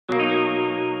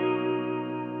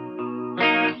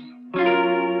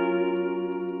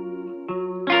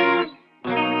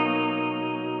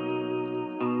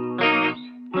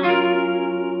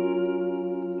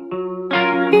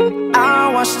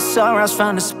sunrise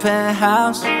from this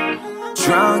penthouse.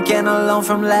 Drunk and alone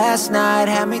from last night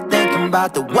had me thinking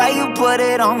about the way you put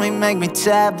it on me, make me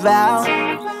tap out.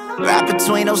 Right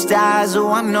between those thighs, oh,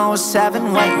 I know it's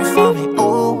heaven waiting for me.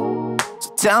 Ooh, so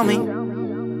tell me,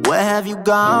 where have you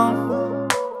gone?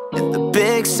 In the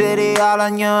big city all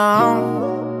on your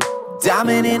own.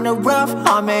 Diamond in the rough,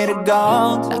 heart made of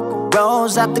gold. Like a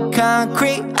rose out the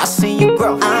concrete, I see you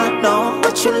grow. I know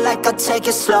what you like, I'll take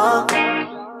it slow.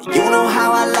 You know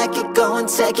how I like it, go and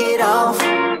take it off.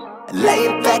 Lay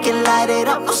it back and light it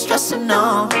up, no stressing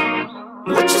on.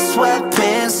 With your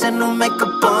sweatpants and no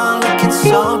makeup on, looking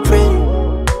so pretty.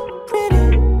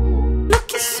 Pretty,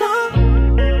 looking so.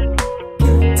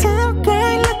 Damn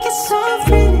girl, looking so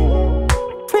pretty.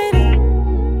 Pretty,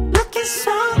 looking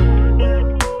so.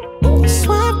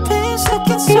 Sweatpants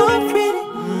looking so pretty.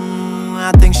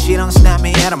 I think she done snap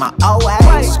me out of my old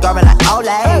ways. Scarring like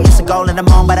Olay. It's a goal in the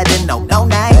moon, but I didn't know no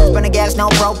names. Burning gas, no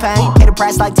propane. Pay the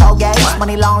price like toll gates.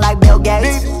 Money long like Bill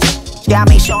Gates. Got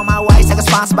me showing my waist like a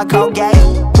sponsor by Colgate.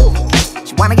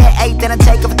 She wanna get 8, then I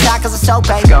take her for top cause it's so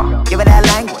paid. Give her that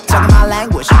language, talking my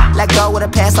language. Let go with her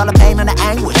past, all the pain and the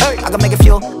anguish. I can make it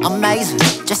feel amazing,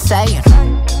 just saying.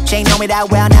 She ain't know me that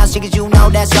well now, she cause you know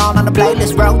that's all on the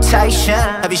playlist. Rotation,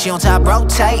 heavy she on top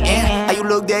rotating. How you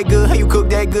look that good, how you cook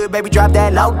that good, baby drop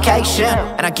that location.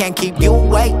 And I can't keep you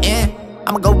waiting.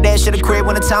 I'ma go dash to the crib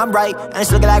when the time right. And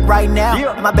it's looking like right now.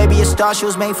 And my baby a star, she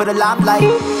was made for the limelight.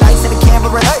 Lights in the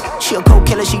camera, she a cold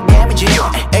killer, she damaging.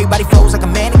 Everybody flows like a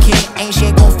mannequin. She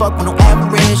ain't gon' fuck with no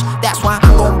average. That's why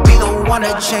I'm gon' be the one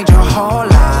to change her whole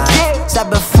life. Step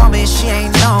before me, she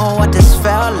ain't know what this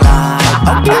felt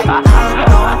like. Okay, I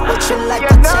know what you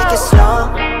like, I'll take it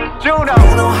slow. You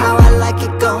know how I like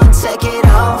it, go and take it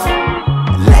off.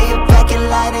 Lay it back and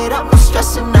light it up, no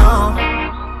stressing on.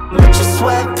 With your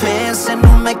sweatpants and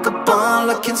no makeup on,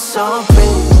 looking so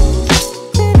pretty.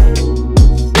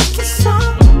 Looking so.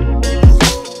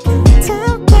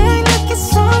 Damn girl, looking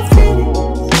so pretty.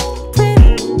 Pretty.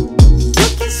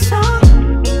 Looking so.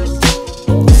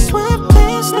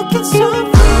 Sweatpants looking so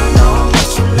pretty. I know what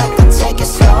you like, I'll take it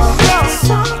slow.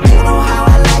 You know how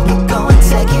I like it, go and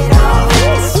take it off.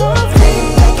 Lay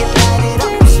it back and light it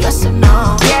up, no stressing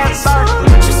on.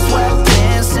 With your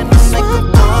sweatpants and no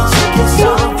makeup on, looking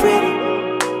so pretty.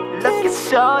 Looking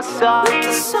so,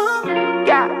 looking so,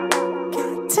 yeah.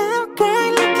 Damn girl,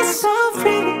 looking so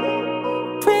pretty,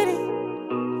 pretty.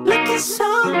 Looking so,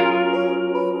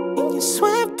 in your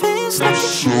sweatpants, looking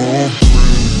so.